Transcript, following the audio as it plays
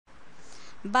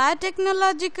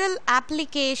Biotechnological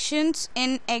applications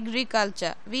in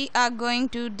agriculture. We are going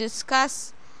to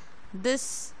discuss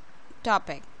this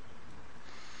topic.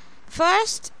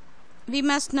 First, we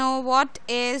must know what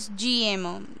is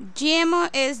GMO. GMO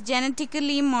is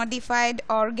genetically modified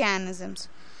organisms.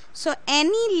 So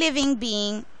any living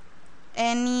being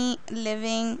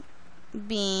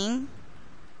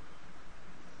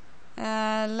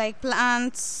like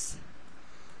plants,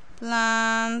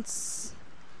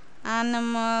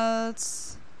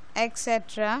 animals,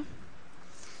 etc.,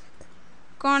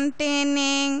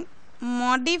 containing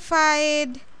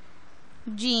modified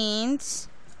genes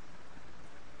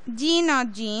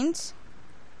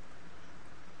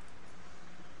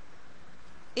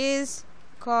is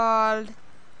called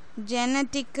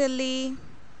genetically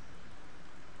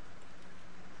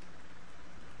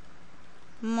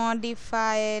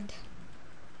modified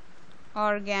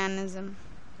organism.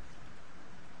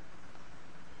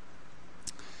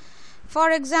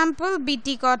 For example,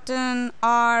 BT cotton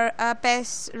or a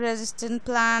pest resistant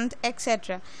plant,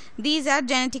 etc. These are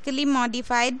genetically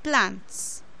modified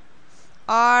plants,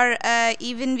 or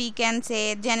even we can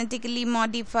say genetically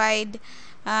modified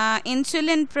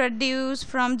insulin produced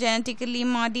from genetically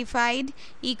modified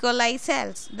E. coli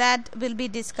cells. That will be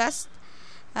discussed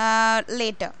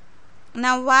later.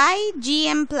 Now, why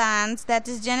GM plants, that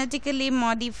is genetically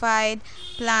modified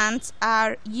plants,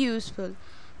 are useful?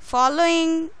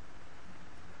 Following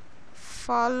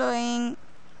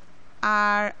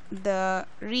are the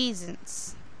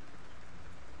reasons.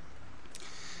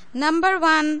 Number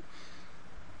one,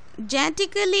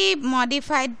 genetically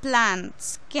modified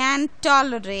plants can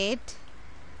tolerate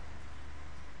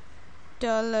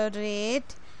abiotic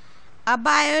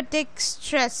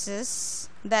stresses,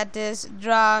 that is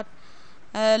drought,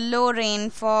 low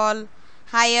rainfall,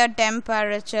 higher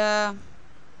temperature,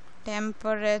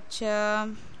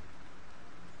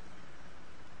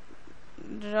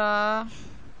 drought,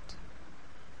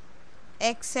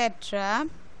 etc.,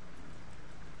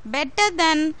 better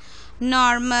than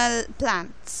normal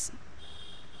plants.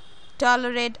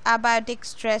 Tolerate abiotic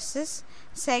stresses.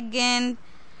 Second,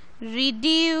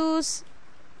 reduce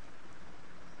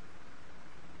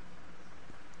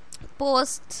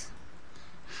post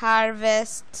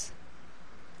harvest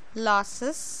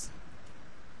losses.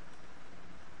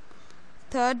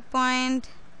 Third point,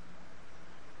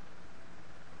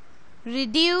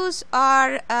 reduce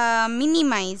or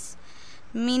minimize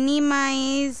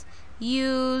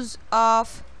use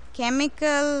of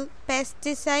chemical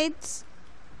pesticides.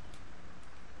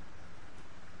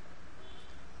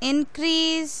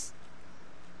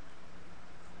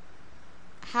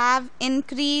 Have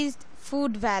increased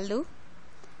food value,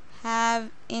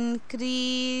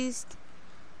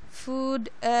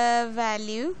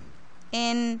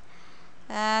 in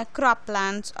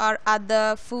croplands or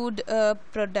other food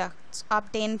products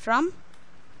obtained from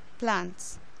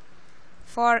plants.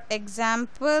 For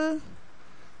example,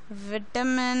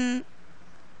 vitamin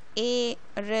A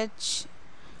rich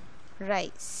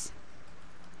rice.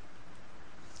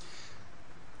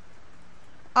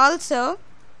 Also,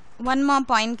 one more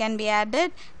point can be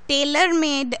added.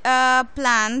 Tailor-made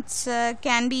plants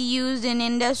can be used in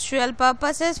industrial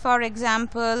purposes, for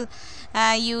example,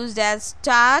 used as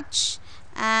starch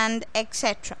and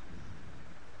etc.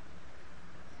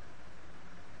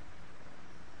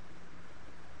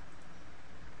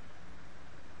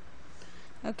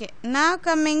 Okay, now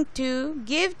coming to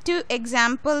give two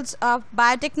examples of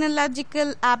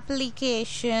biotechnological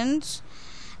application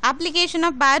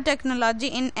of biotechnology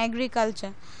in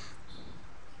agriculture.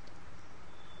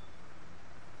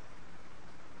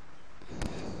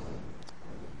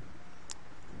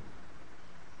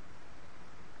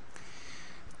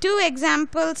 Two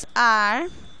examples are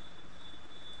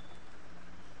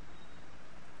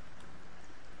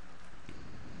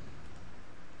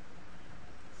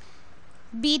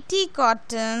BT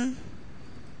cotton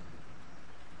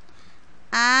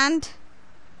and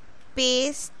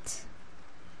pest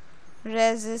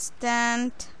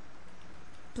resistant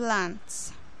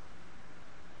plants.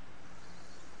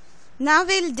 Now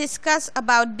we'll discuss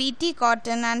about BT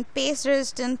cotton and pest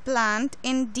resistant plant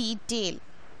in detail.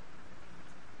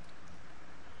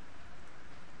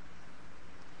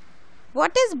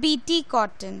 What is BT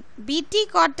cotton? BT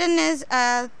cotton is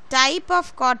a type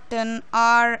of cotton,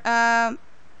 or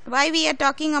why we are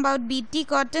talking about BT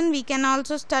cotton, we can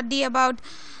also study about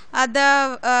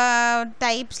other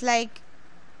types like,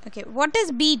 okay, what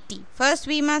is BT? First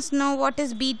we must know what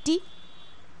is BT.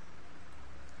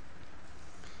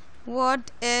 What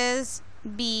is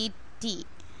BT?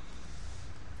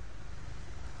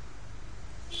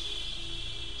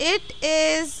 It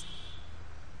is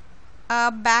a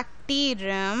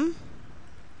bacterium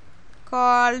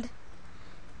called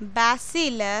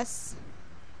Bacillus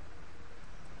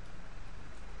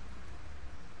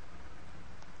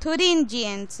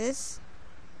thuringiensis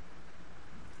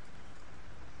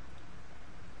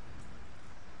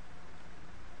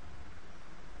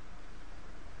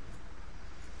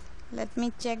let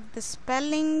me check the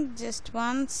spelling just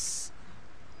once.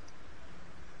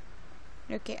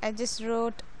 Okay, I just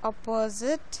wrote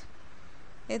opposite.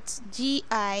 It's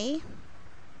GI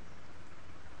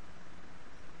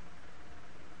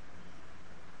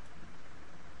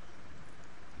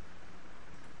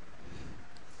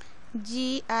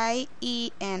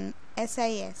GIENSIS.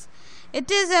 It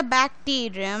is a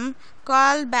bacterium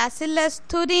called Bacillus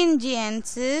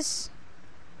thuringiensis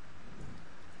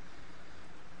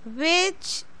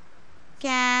which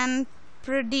can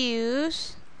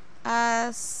produce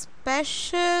a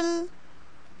special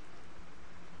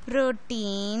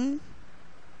protein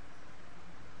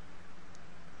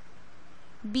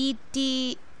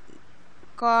BT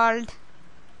called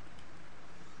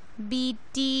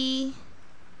BT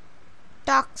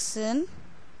toxin.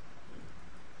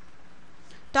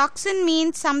 Toxin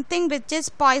means something which is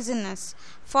poisonous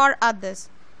for others,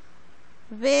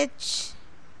 which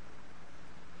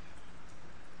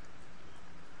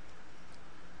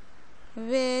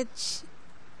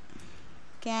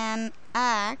can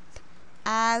act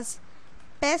as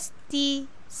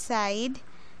pesticide,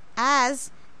 as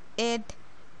it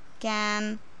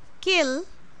can kill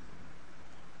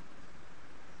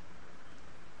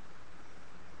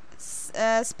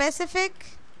specific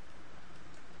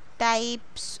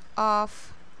types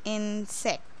of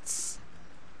insects.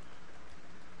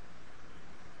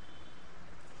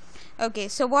 Okay,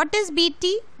 so what is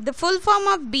BT? The full form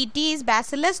of BT is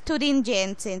Bacillus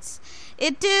thuringiensis.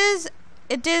 It is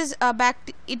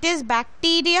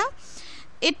bacteria.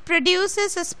 It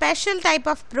produces a special type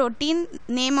of protein.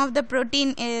 Name of the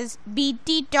protein is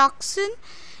BT toxin.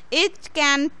 It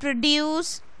can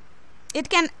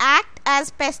act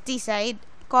as pesticide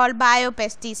called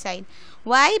biopesticide.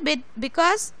 Why?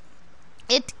 Because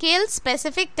it kills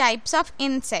specific types of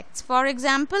insects. For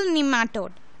example,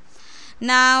 nematode.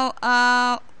 Now,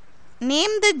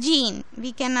 name the gene.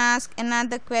 We can ask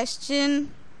another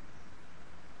question.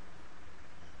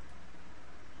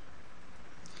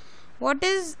 What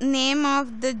is name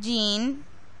of the gene?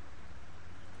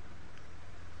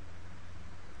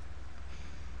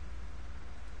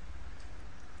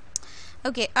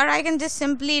 Okay, or I can just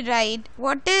simply write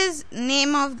what is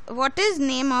name of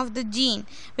the gene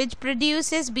which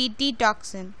produces BT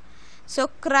toxin. So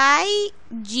XII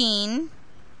gene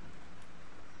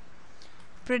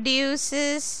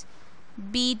produces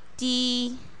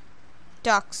BT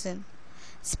toxin.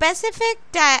 Specific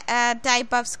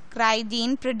type of XII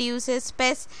gene produces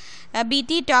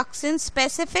BT toxin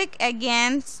specific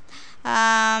against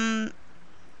a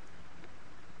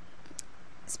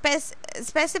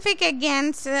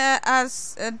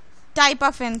type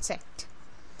of insect.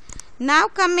 Now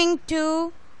coming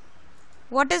to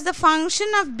what is the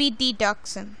function of BT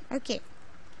toxin. Okay,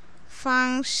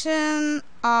 function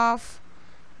of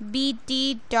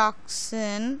BT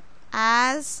toxin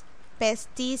as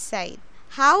pesticide.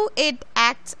 How it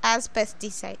acts as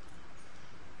pesticide?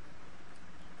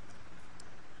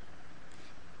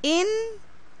 In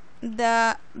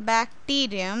the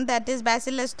bacterium, that is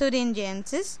Bacillus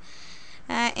thuringiensis,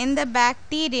 in the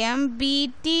bacterium,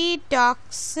 BT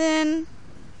toxin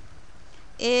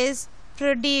is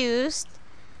produced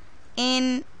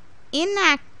in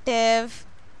inactive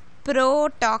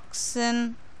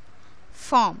protoxin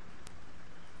form.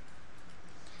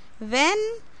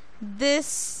 When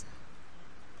this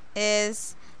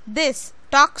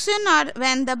toxin, or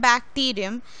when the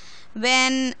bacterium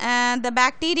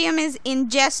is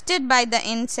ingested by the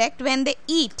insect, when they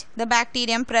eat the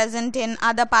bacterium present in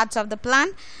other parts of the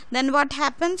plant, then what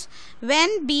happens?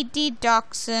 When BT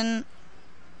toxin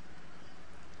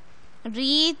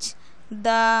reach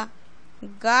the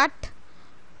gut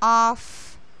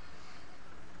of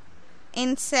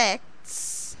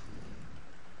insects,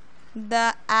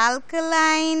 the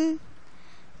alkaline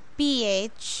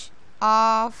pH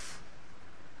of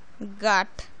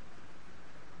gut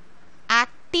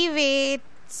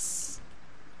activates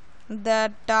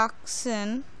the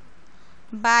toxin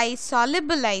by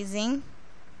solubilizing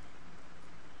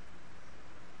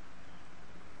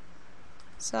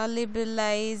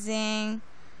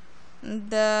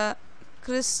the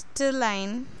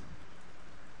crystalline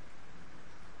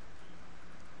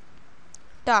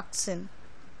toxin.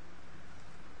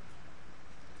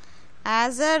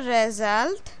 As a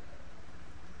result,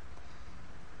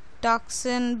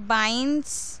 toxin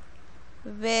binds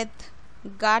with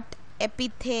gut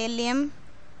epithelium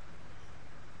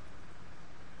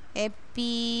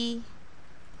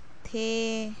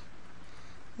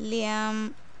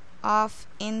of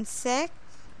insect,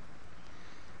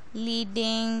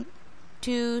 leading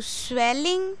to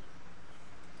swelling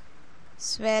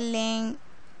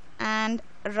and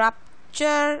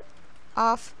rupture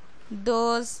of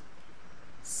those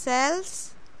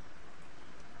cells.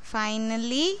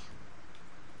 Finally,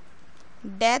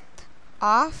 death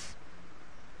of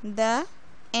the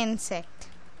insect.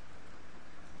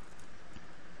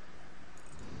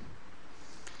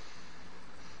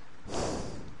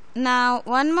 Now,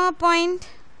 one more point,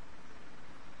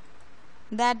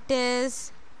 that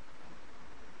is,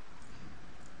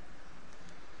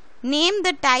 name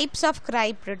the types of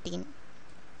cry protein.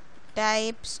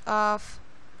 Types of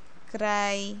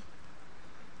cry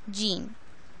gene.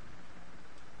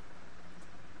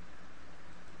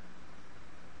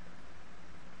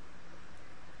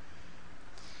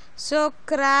 So,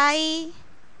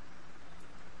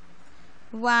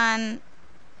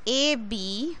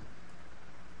 CRY1AB,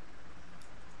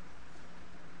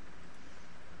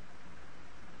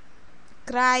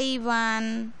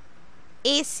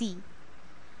 CRY1AC,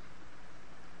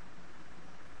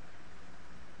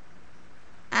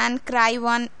 and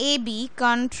CRY1AB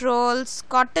controls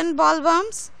cotton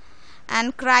bollworms,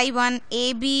 and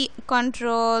CRY1AB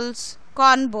controls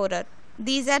corn borer.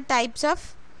 These are types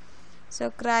of.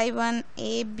 So,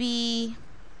 CRY1AB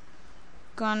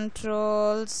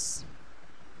controls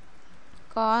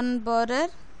corn borer,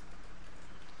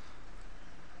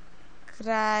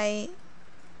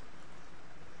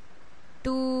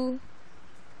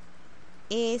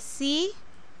 CRY2AC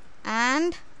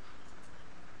and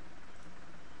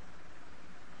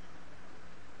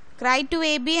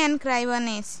CRY2AB and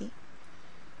CRY1AC.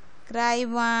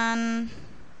 CRY1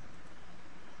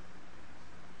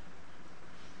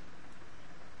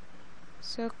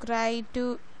 So,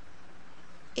 CRY2AB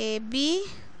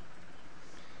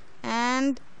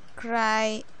and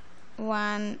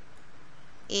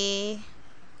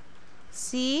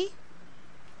CRY1AC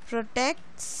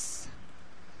protects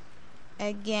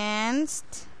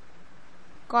against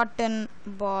cotton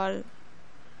ball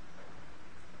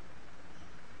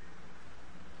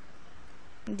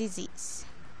disease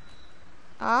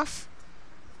of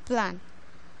plant.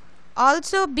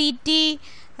 Also, BT,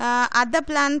 other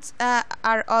plants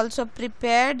are also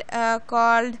prepared,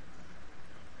 called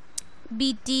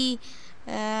BT,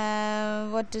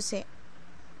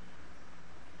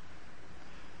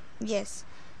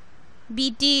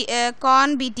 BT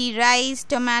corn, BT rice,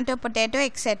 tomato, potato,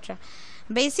 etc.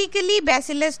 Basically,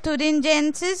 Bacillus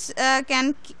thuringiensis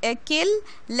can kill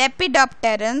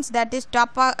lepidopterans, that is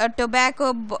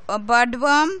tobacco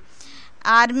birdworm,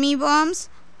 armyworms,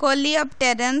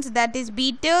 coleopterans, that is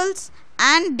beetles,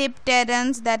 and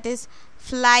dipterans, that is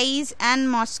flies and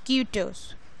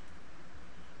mosquitoes.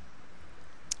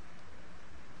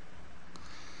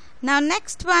 Now,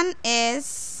 next type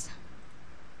is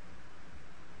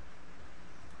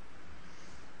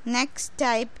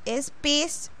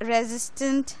pest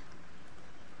resistant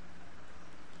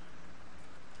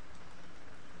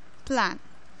plant.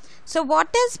 So, what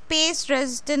is pest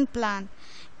resistant plant?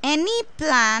 Any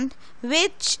plant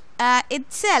which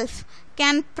itself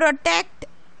can protect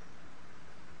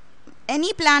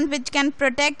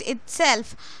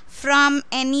itself from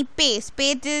any pest.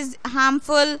 Pest is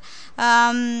harmful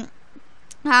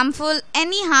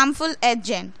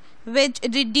agent which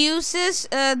reduces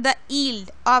the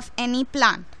yield of any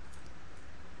plant.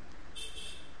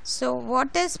 So,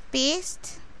 what is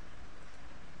pest?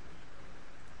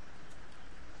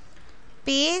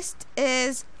 Pest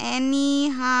is any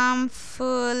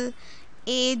harmful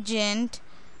agent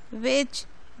which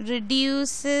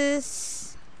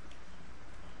reduces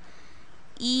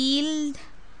yield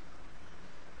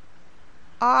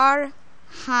or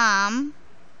harm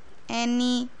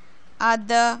any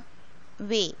other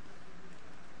way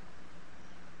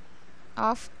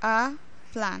of a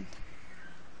plant.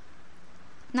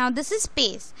 Now, this is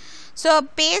pest. So,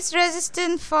 pest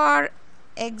resistant, for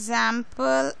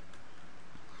example,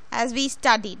 as we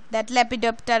studied, that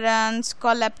lepidopterans,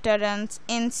 coleopterans,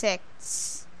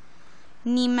 insects,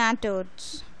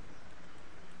 nematodes.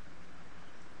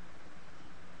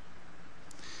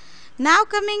 Now,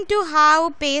 coming to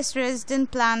how pest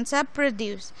resistant plants are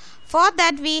produced. For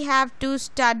that, we have to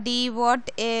study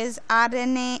what is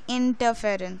RNA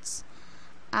interference.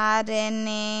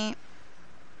 RNA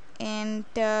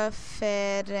interference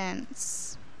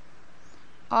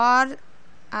or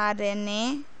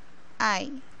RNAi.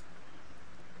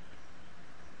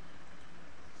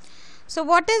 So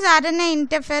what is RNA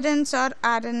interference or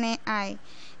RNAi?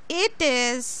 It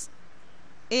is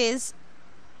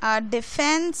a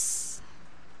defense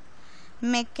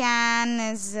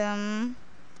mechanism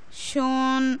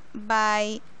shown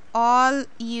by all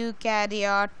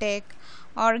eukaryotic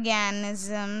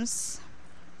organisms,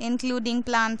 including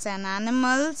plants and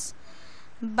animals,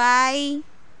 by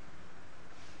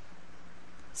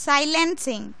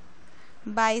silencing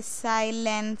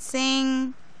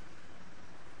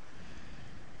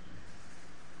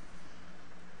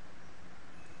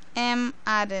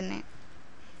mRNA.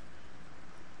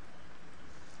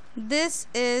 This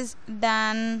is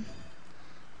done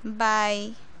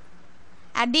by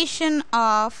addition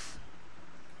of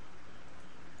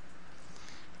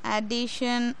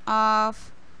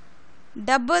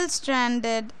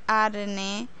double-stranded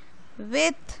RNA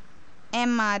with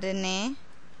mRNA,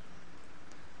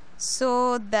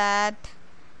 so that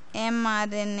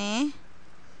mRNA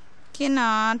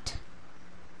cannot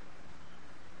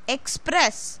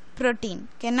express protein,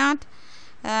 cannot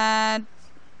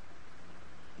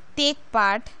take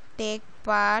part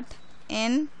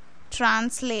in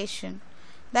translation,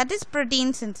 that is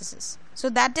protein synthesis. So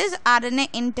that is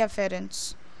RNA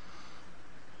interference.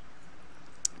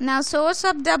 Now, source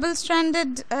of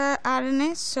double-stranded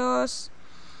RNA, source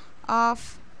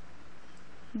of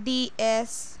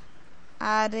dsRNA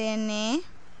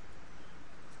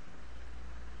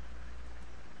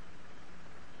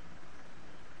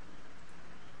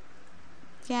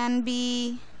can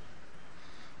be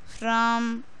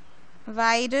from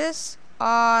virus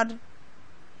or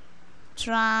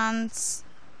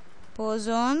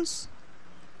transposons,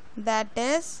 that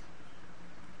is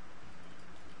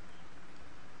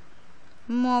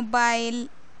mobile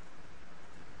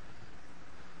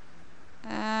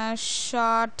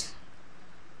short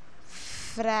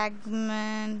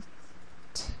fragment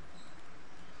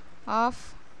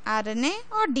of RNA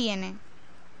or DNA.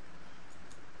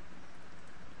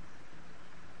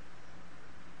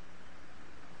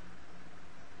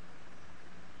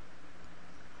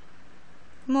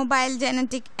 Mobile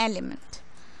genetic element.